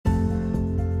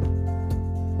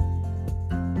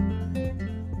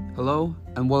Hello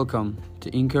and welcome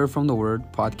to Incur from the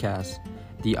Word podcast,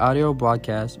 the audio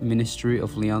broadcast ministry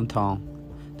of Leon Tong.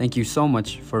 Thank you so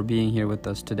much for being here with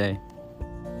us today.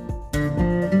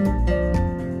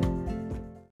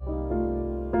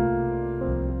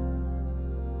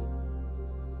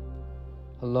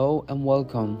 Hello and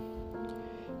welcome.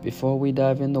 Before we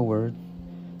dive in the Word,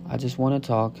 I just want to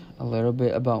talk a little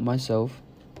bit about myself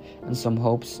and some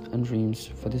hopes and dreams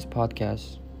for this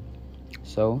podcast.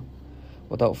 So,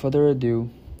 without further ado,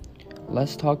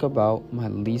 let's talk about my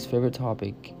least favorite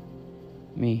topic,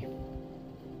 me.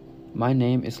 My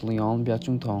name is Leon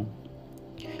Byachung Tong.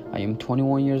 I am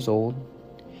 21 years old,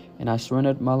 and I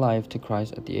surrendered my life to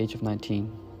Christ at the age of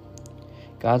 19.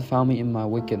 God found me in my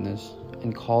wickedness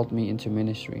and called me into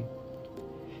ministry.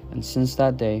 And since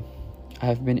that day, I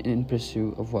have been in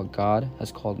pursuit of what God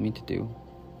has called me to do.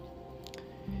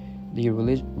 The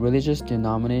religious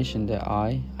denomination that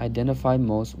I identify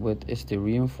most with is the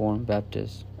Reformed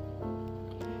Baptist.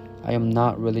 I am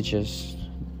not religious,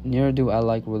 neither do I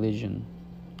like religion,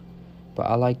 but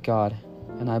I like God,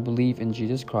 and I believe in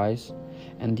Jesus Christ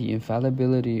and the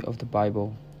infallibility of the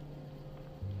Bible.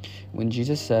 When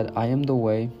Jesus said, "I am the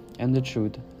way and the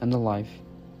truth and the life,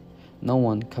 no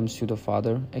one comes to the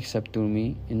Father except through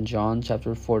me," in John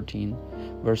chapter 14,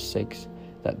 verse 6,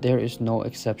 that there is no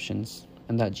exceptions,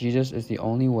 and that Jesus is the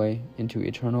only way into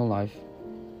eternal life.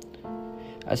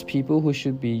 As people who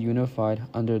should be unified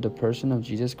under the person of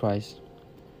Jesus Christ,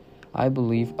 I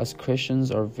believe us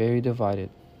Christians are very divided,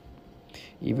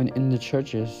 even in the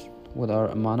churches with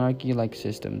our monarchy-like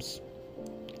systems.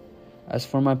 As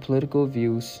for my political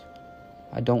views,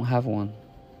 I don't have one.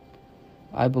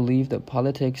 I believe that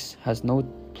politics has no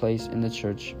place in the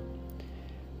church.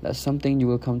 That's something you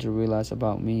will come to realize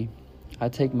about me. I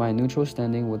take my neutral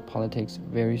standing with politics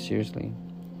very seriously,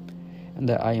 and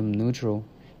that I am neutral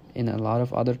in a lot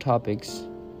of other topics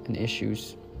and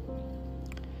issues.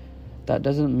 That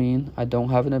doesn't mean I don't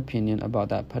have an opinion about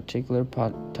that particular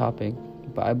topic,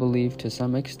 but I believe to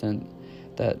some extent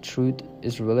that truth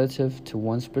is relative to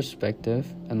one's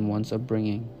perspective and one's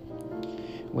upbringing,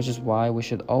 which is why we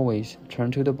should always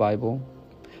turn to the Bible,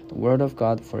 the Word of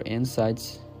God, for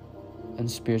insights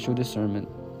and spiritual discernment.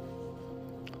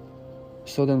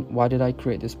 So then, why did I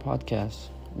create this podcast?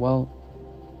 Well,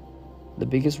 the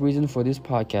biggest reason for this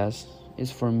podcast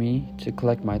is for me to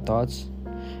collect my thoughts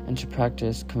and to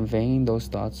practice conveying those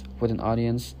thoughts with an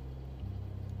audience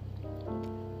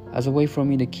as a way for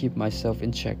me to keep myself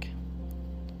in check,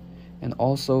 and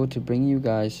also to bring you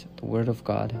guys the Word of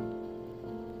God.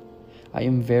 I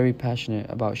am very passionate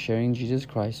about sharing Jesus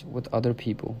Christ with other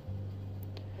people.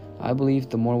 I believe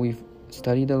the more we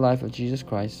study the life of Jesus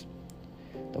Christ,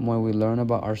 the more we learn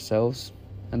about ourselves,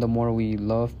 and the more we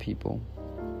love people.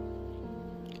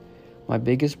 My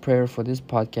biggest prayer for this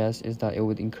podcast is that it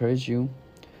would encourage you,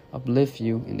 uplift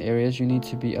you in areas you need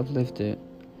to be uplifted,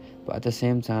 but at the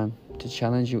same time, to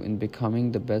challenge you in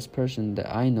becoming the best person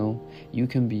that I know you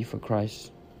can be for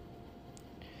Christ.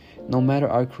 No matter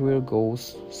our career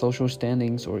goals, social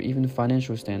standings, or even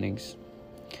financial standings,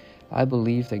 I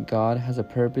believe that God has a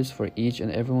purpose for each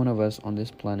and every one of us on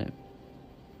this planet.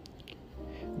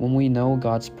 When we know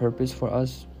God's purpose for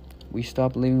us, we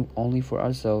stop living only for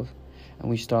ourselves and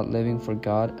we start living for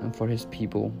God and for His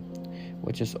people,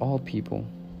 which is all people.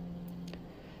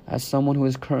 As someone who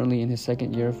is currently in his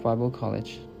second year of Bible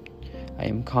college, I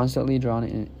am constantly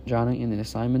drowning in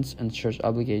assignments and church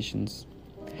obligations.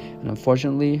 And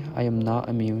unfortunately, I am not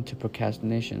immune to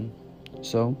procrastination.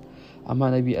 So, I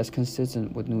might not be as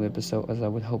consistent with new episodes as I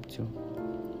would hope to.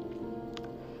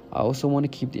 I also want to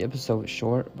keep the episode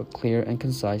short but clear and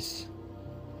concise.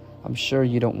 I'm sure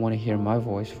you don't want to hear my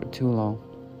voice for too long.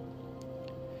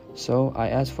 So I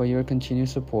ask for your continued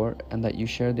support and that you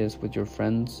share this with your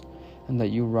friends and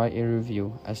that you write a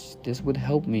review, as this would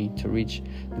help me to reach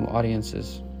new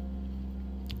audiences.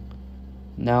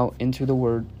 Now into the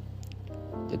Word.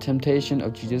 The temptation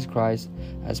of Jesus Christ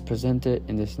as presented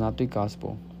in the Synoptic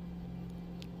Gospel.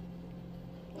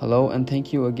 Hello and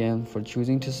thank you again for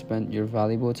choosing to spend your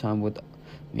valuable time with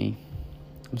me.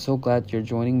 I'm so glad you're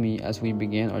joining me as we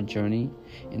begin our journey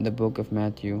in the book of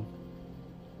Matthew.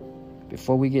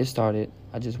 Before we get started,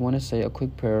 I just want to say a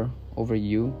quick prayer over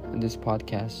you and this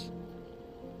podcast.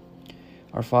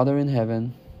 Our Father in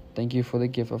heaven, thank you for the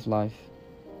gift of life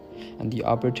and the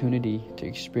opportunity to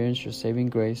experience your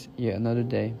saving grace yet another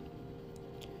day.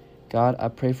 God, I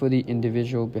pray for the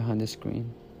individual behind the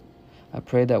screen. I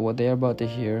pray that what they are about to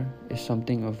hear is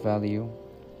something of value,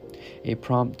 a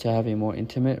prompt to have a more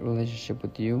intimate relationship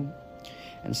with you,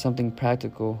 and something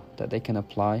practical that they can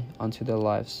apply onto their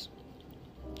lives.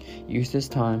 Use this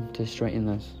time to strengthen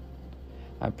us.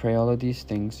 I pray all of these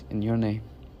things in your name.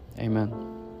 Amen.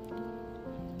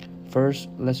 First,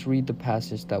 let's read the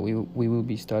passage that we will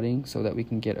be studying so that we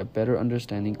can get a better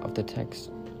understanding of the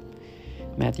text.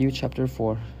 Matthew chapter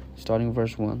 4, starting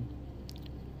verse 1.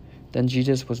 Then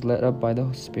Jesus was led up by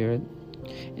the Spirit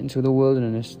into the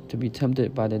wilderness to be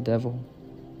tempted by the devil.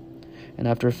 And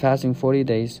after fasting 40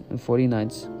 days and 40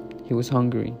 nights, he was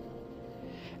hungry.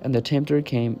 And the tempter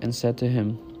came and said to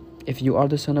him, If you are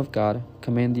the Son of God,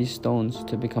 command these stones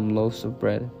to become loaves of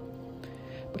bread.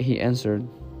 But he answered,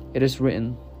 It is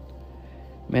written,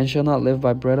 Man shall not live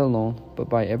by bread alone, but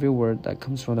by every word that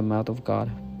comes from the mouth of God.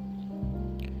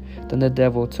 Then the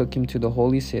devil took him to the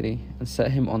holy city and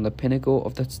set him on the pinnacle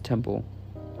of the temple,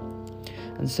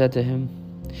 and said to him,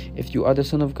 If you are the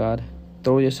Son of God,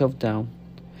 throw yourself down,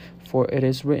 for it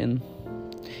is written,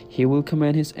 He will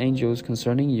command His angels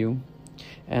concerning you,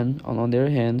 and on their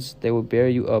hands they will bear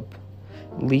you up,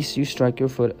 lest you strike your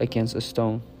foot against a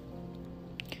stone.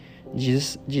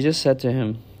 Jesus said to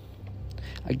him,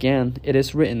 Again, it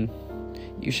is written,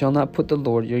 You shall not put the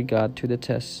Lord your God to the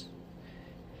test.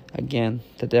 Again,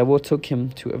 the devil took him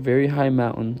to a very high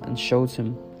mountain and showed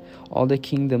him all the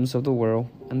kingdoms of the world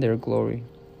and their glory.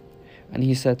 And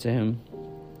he said to him,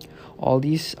 All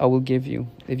these I will give you,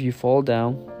 if you fall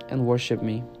down and worship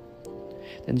me.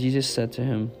 Then Jesus said to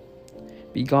him,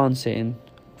 Begone, Satan,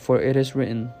 for it is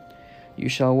written, You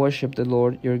shall worship the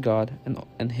Lord your God,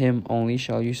 and him only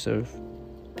shall you serve.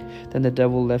 Then the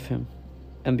devil left him,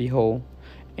 and behold,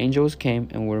 angels came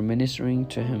and were ministering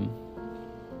to him.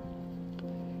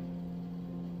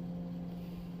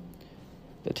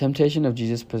 The temptation of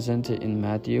Jesus presented in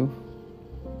Matthew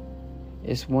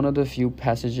is one of the few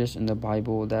passages in the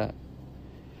Bible that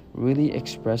really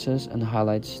expresses and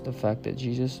highlights the fact that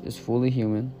Jesus is fully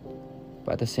human,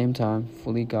 but at the same time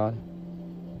fully God.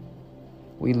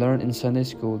 We learned in Sunday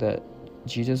school that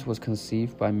Jesus was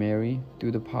conceived by Mary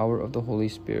through the power of the Holy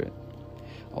Spirit,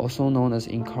 also known as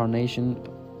incarnation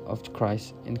of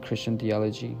Christ in Christian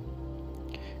theology.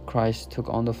 Christ took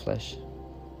on the flesh.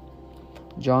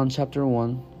 John chapter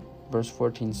 1 verse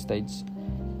 14 states,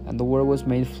 And the Word was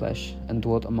made flesh and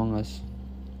dwelt among us.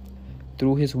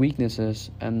 Through his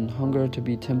weaknesses and hunger to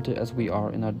be tempted as we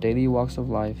are in our daily walks of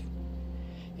life,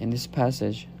 in this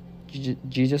passage,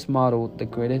 Jesus modeled the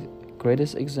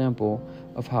greatest example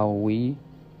of how we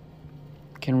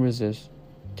can resist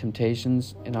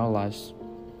temptations in our lives.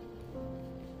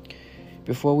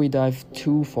 Before we dive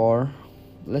too far,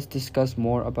 let's discuss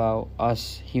more about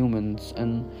us humans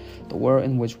and the world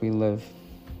in which we live.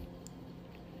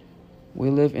 We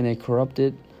live in a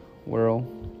corrupted world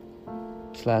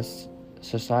 /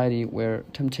 society where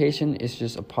temptation is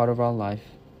just a part of our life.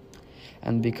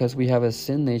 And because we have a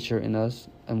sin nature in us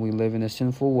and we live in a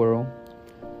sinful world,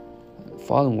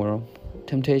 fallen world,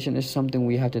 temptation is something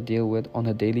we have to deal with on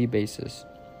a daily basis.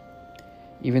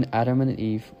 Even Adam and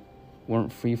Eve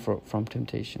weren't free from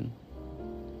temptation.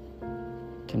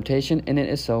 Temptation in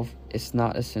itself is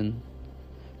not a sin,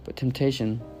 but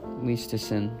temptation leads to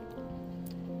sin.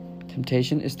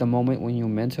 Temptation is the moment when you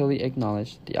mentally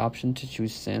acknowledge the option to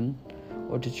choose sin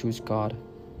or to choose God,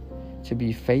 to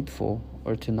be faithful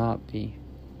or to not be.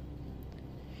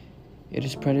 It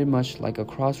is pretty much like a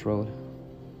crossroad.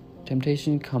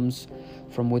 Temptation comes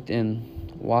from within.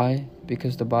 Why?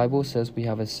 Because the Bible says we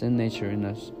have a sin nature in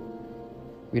us.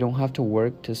 We don't have to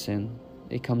work to sin.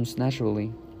 It comes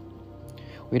naturally.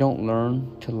 We don't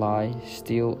learn to lie,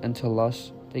 steal, and to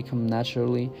lust. They come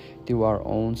naturally through our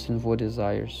own sinful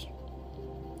desires.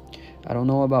 I don't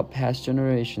know about past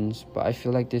generations, but I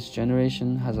feel like this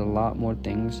generation has a lot more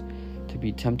things to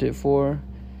be tempted for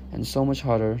and so much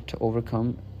harder to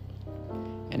overcome.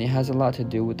 And it has a lot to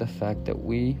do with the fact that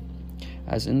we,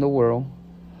 as in the world,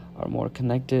 are more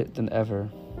connected than ever.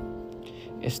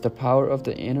 It's the power of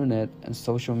the internet and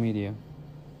social media.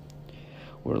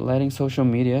 We're letting social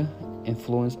media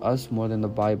influence us more than the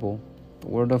Bible, the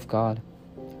Word of God.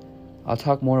 I'll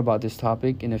talk more about this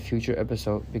topic in a future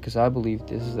episode because I believe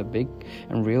this is a big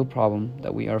and real problem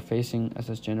that we are facing as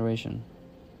a generation.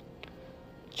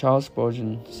 Charles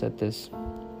Spurgeon said this,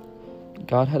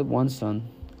 God had one son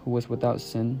who was without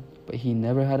sin, but he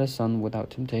never had a son without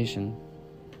temptation.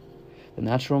 The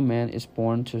natural man is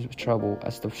born to trouble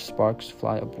as the sparks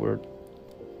fly upward.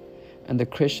 And the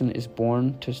Christian is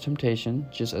born to temptation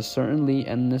just as certainly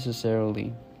and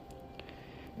necessarily.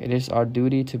 It is our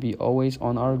duty to be always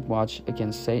on our watch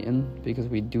against Satan because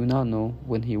we do not know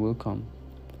when he will come.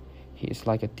 He is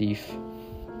like a thief.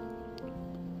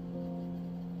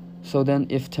 So then,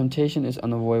 if temptation is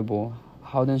unavoidable,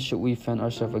 how then should we fend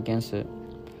ourselves against it?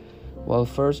 Well,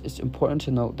 first, it's important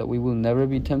to note that we will never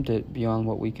be tempted beyond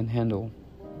what we can handle.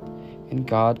 and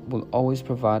God will always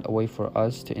provide a way for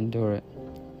us to endure it.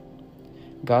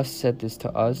 God said this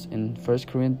to us in 1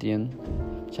 Corinthians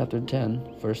chapter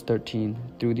 10, verse 13,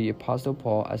 through the Apostle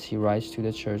Paul as he writes to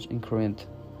the church in Corinth.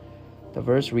 The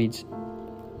verse reads,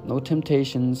 "No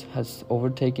temptations has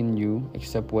overtaken you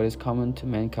except what is common to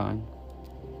mankind.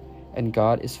 And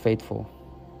God is faithful.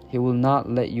 He will not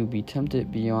let you be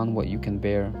tempted beyond what you can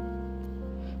bear.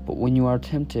 But when you are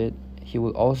tempted, He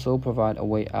will also provide a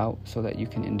way out so that you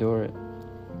can endure it."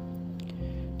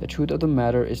 The truth of the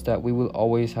matter is that we will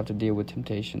always have to deal with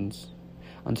temptations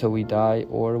until we die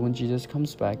or when Jesus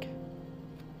comes back.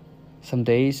 Some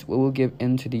days we will give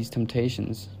in to these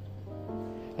temptations,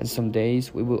 and some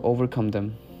days we will overcome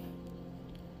them.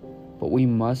 But we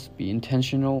must be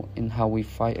intentional in how we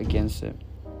fight against it.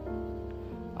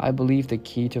 I believe the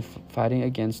key to fighting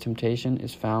against temptation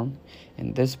is found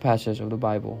in this passage of the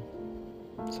Bible.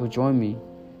 So join me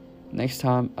next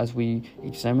time as we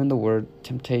examine the word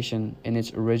temptation in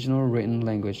its original written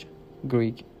language,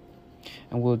 Greek,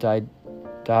 and we'll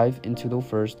dive into the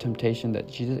first temptation that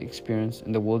Jesus experienced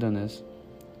in the wilderness,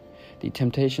 the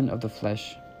temptation of the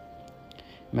flesh.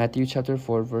 Matthew chapter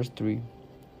 4, verse 3.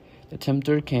 The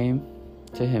tempter came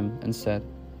to him and said,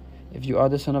 "If you are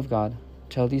the Son of God,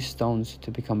 tell these stones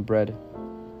to become bread."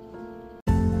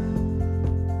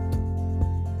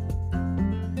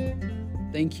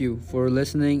 Thank you for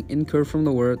listening Incur from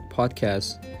the Word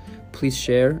podcast. Please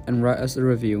share and write us a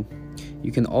review.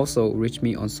 You can also reach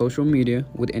me on social media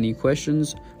with any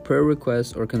questions, prayer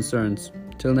requests, or concerns.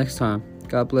 Till next time,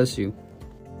 God bless you.